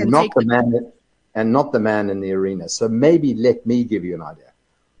and not the man in the arena. So maybe let me give you an idea.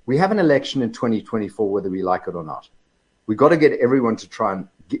 We have an election in 2024, whether we like it or not. We've got to get everyone to try and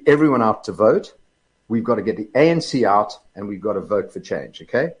get everyone out to vote. We've got to get the ANC out, and we've got to vote for change,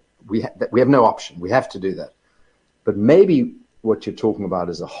 okay? We have no option. We have to do that. But maybe what you're talking about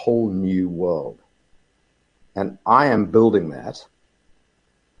is a whole new world. And I am building that.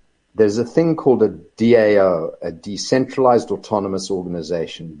 There's a thing called a DAO, a decentralized autonomous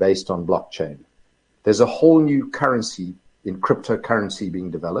organization based on blockchain. There's a whole new currency in cryptocurrency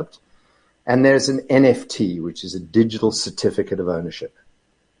being developed. And there's an NFT, which is a digital certificate of ownership.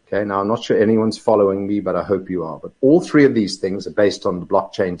 Okay, now I'm not sure anyone's following me, but I hope you are. But all three of these things are based on the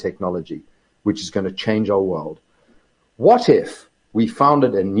blockchain technology, which is going to change our world. What if we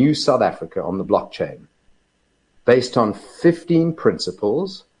founded a new South Africa on the blockchain based on 15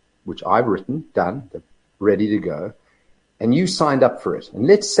 principles, which I've written, done, they're ready to go, and you signed up for it? And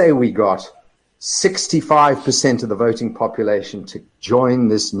let's say we got 65% of the voting population to join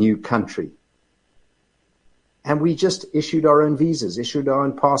this new country. And we just issued our own visas, issued our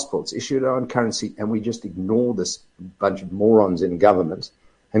own passports, issued our own currency, and we just ignore this bunch of morons in government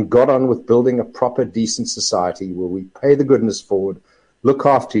and got on with building a proper, decent society where we pay the goodness forward, look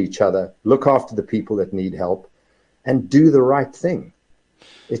after each other, look after the people that need help, and do the right thing.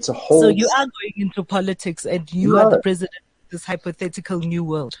 It's a whole... So you are going into politics and you are the president of this hypothetical new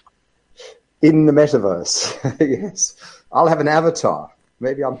world. In the metaverse, yes. I'll have an avatar.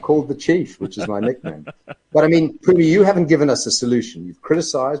 Maybe I'm called the Chief, which is my nickname. But I mean, Pumi, you haven't given us a solution. You've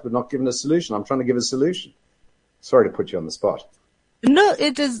criticized, but not given a solution. I'm trying to give a solution. Sorry to put you on the spot. No,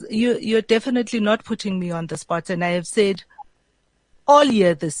 it is. You're definitely not putting me on the spot. And I have said all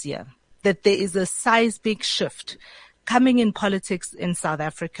year this year that there is a seismic shift coming in politics in South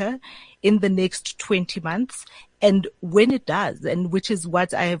Africa in the next 20 months. And when it does, and which is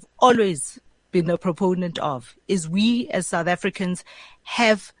what I have always been a proponent of, is we as South Africans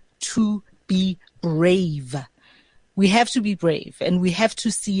have to be brave. We have to be brave, and we have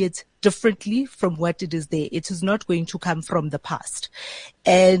to see it differently from what it is there. It is not going to come from the past.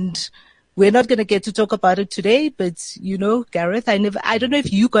 And we're not going to get to talk about it today, but Gareth, I don't know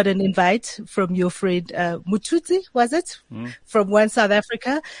if you got an invite from your friend, Mututsi, was it? From One South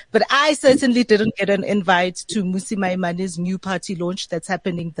Africa, but I certainly didn't get an invite to Musi Maimane's new party launch that's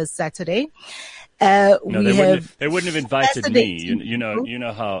happening this Saturday. No, they wouldn't have invited me. You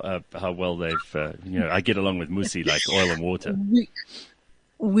know how well they've, I get along with Musi like oil and water.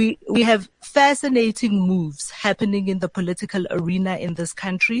 we have fascinating moves happening in the political arena in this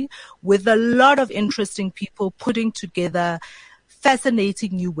country, with a lot of interesting people putting together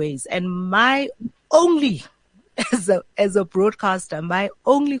fascinating new ways. And my only, as a broadcaster, my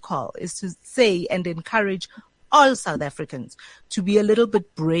only call is to say and encourage all South Africans to be a little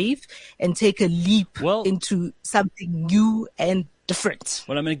bit brave and take a leap into something new and different.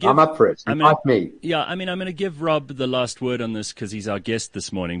 Well, I'm up for it. Invite me. Yeah, I'm going to give Rob the last word on this because he's our guest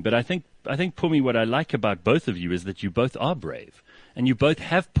this morning. But I think Phumi, what I like about both of you is that you both are brave, and you both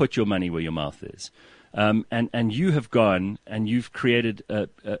have put your money where your mouth is. And you have gone and you've created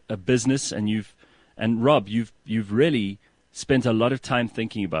a business, and Rob, you've really spent a lot of time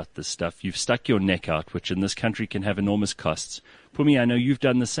thinking about this stuff. You've stuck your neck out, which in this country can have enormous costs. Phumi, I know you've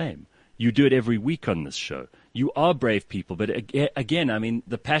done the same. You do it every week on this show. You are brave people, but again, I mean,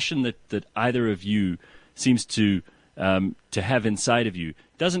 the passion that either of you seems to have inside of you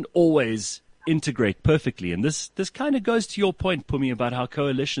doesn't always integrate perfectly. And this kind of goes to your point, Phumi, about how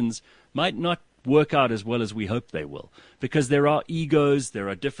coalitions might not work out as well as we hope they will, because there are egos, there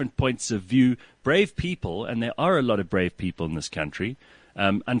are different points of view. Brave people, and there are a lot of brave people in this country.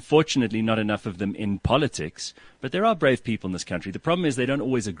 Unfortunately, not enough of them in politics, but there are brave people in this country. The problem is they don't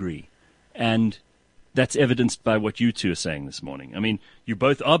always agree, and that's evidenced by what you two are saying this morning. I mean, you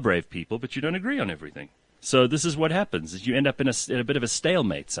both are brave people, but you don't agree on everything. So this is what happens, is you end up in a bit of a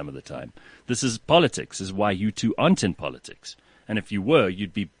stalemate some of the time. This is politics. This is why you two aren't in politics. And if you were,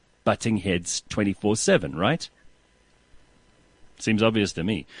 you'd be butting heads 24/7, right? Seems obvious to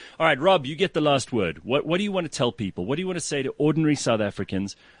me. All right, Rob, you get the last word. What do you want to tell people? What do you want to say to ordinary South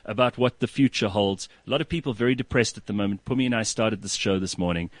Africans about what the future holds? A lot of people very depressed at the moment. Phumi and I started this show this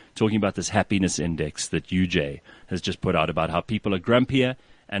morning talking about this happiness index that UJ has just put out about how people are grumpier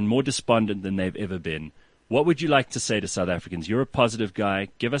and more despondent than they've ever been. What would you like to say to South Africans? You're a positive guy.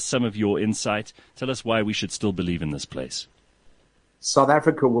 Give us some of your insight. Tell us why we should still believe in this place. South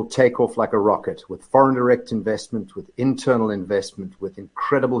Africa will take off like a rocket with foreign direct investment, with internal investment, with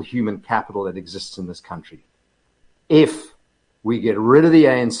incredible human capital that exists in this country. If we get rid of the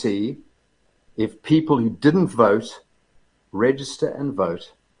ANC, if people who didn't vote register and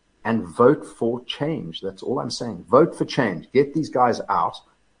vote for change. That's all I'm saying. Vote for change. Get these guys out.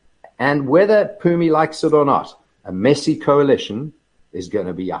 And whether Phumi likes it or not, a messy coalition is going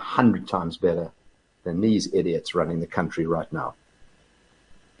to be 100 times better than these idiots running the country right now.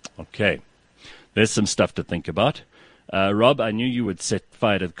 Okay. There's some stuff to think about. Rob, I knew you would set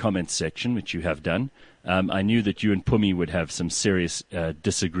fire to the comments section, which you have done. I knew that you and Phumi would have some serious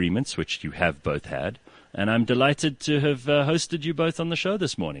disagreements, which you have both had. And I'm delighted to have hosted you both on the show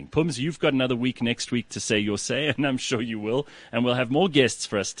this morning. Phums, you've got another week next week to say your say, and I'm sure you will. And we'll have more guests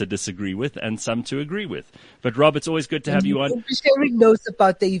for us to disagree with and some to agree with. But, Rob, it's always good to have you on. We'll be sharing notes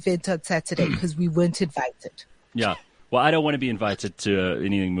about the event on Saturday because we weren't invited. Yeah. Well, I don't want to be invited to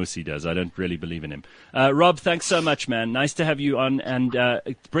anything Musi does. I don't really believe in him. Rob, thanks so much, man. Nice to have you on. And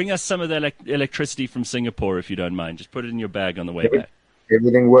bring us some of the electricity from Singapore, if you don't mind. Just put it in your bag on the way back.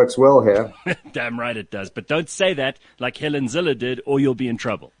 Everything works well here. Damn right it does. But don't say that like Helen Ziller did, or you'll be in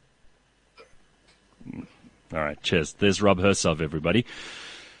trouble. All right, cheers. There's Rob Hersov, everybody.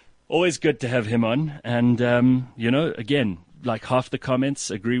 Always good to have him on. And, again, like half the comments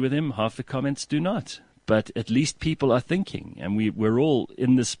agree with him, half the comments do not. But at least people are thinking, and we're all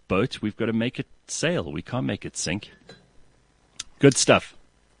in this boat. We've got to make it sail. We can't make it sink. Good stuff.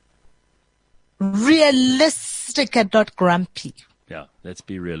 Realistic and not grumpy. Yeah, let's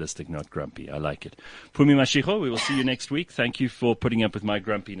be realistic, not grumpy. I like it. Phumi Mashego, we will see you next week. Thank you for putting up with my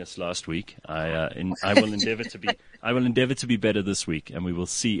grumpiness last week. I will endeavor to be better this week, and we will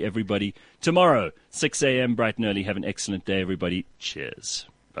see everybody tomorrow, 6 a.m. bright and early. Have an excellent day, everybody. Cheers.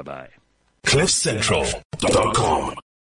 Bye-bye. CliffCentral.com